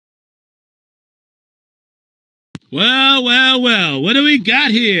Well, well, well, what do we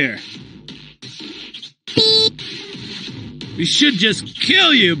got here? We should just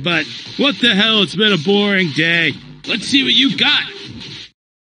kill you, but what the hell, it's been a boring day. Let's see what you got.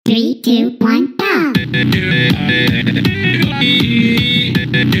 3, 2, 1, go!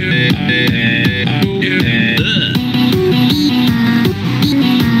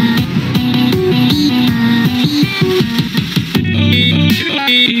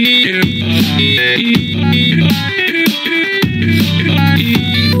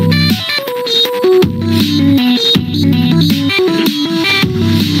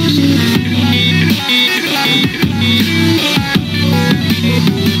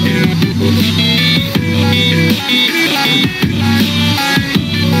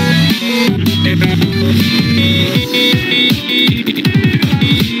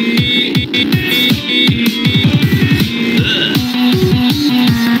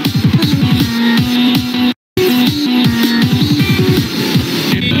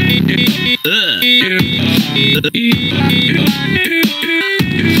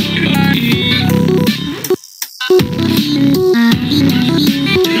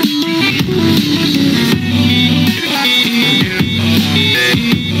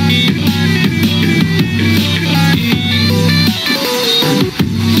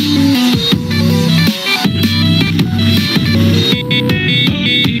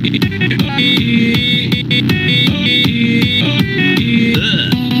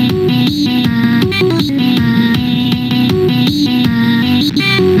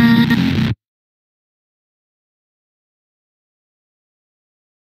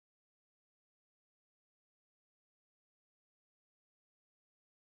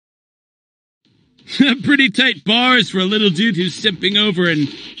 Pretty tight bars for a little dude who's simping over an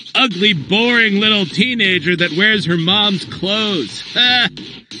ugly, boring little teenager that wears her mom's clothes.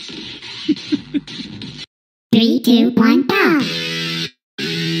 3, 2, 1, go!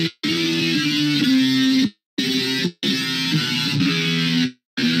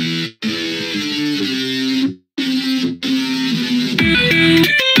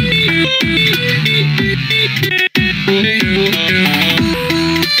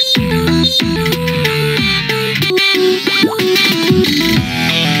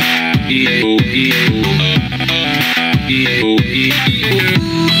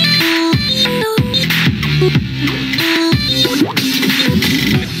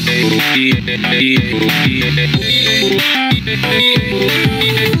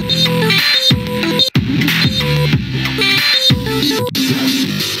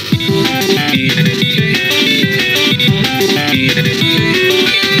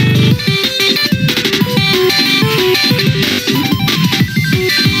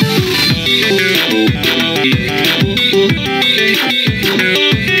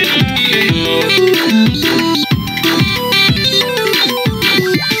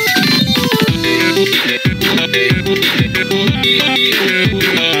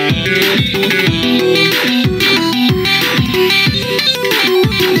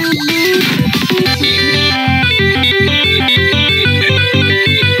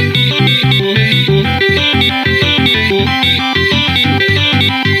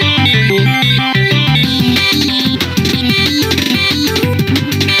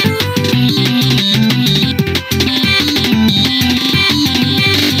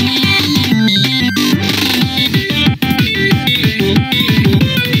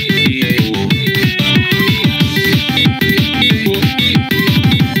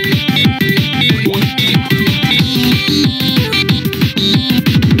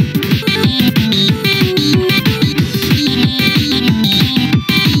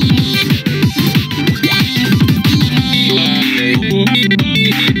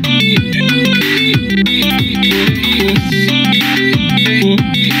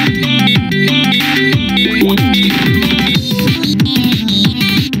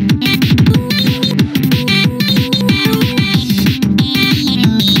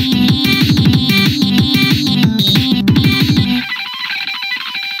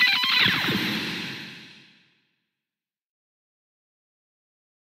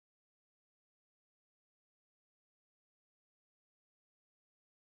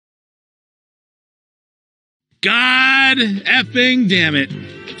 God effing damn it.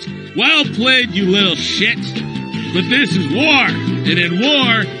 Well played, you little shit. But this is war, and in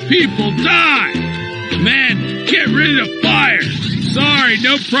war, people die. Man, get rid of fire. Sorry,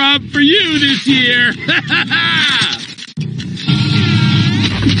 no problem for you this year.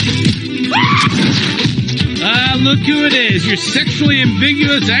 Look who it is, your sexually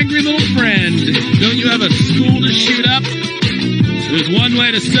ambiguous, angry little friend. Don't you have a school to shoot up? There's one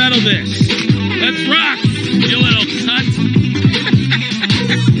way to settle this. Let's rock! You little cunt.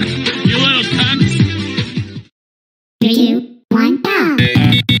 You little cunt. 3, 2, 1, go!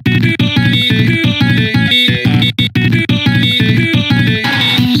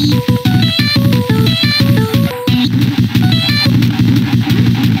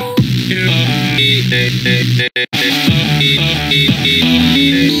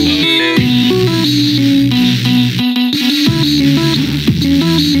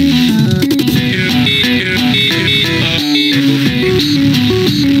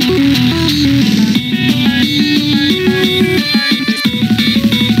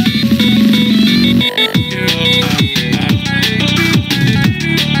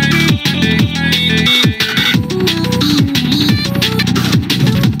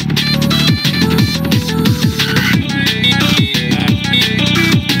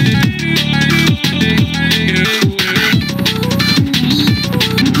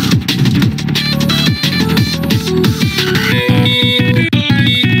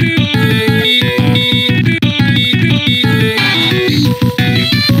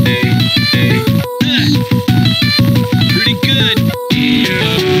 Pretty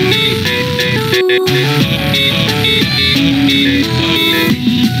good.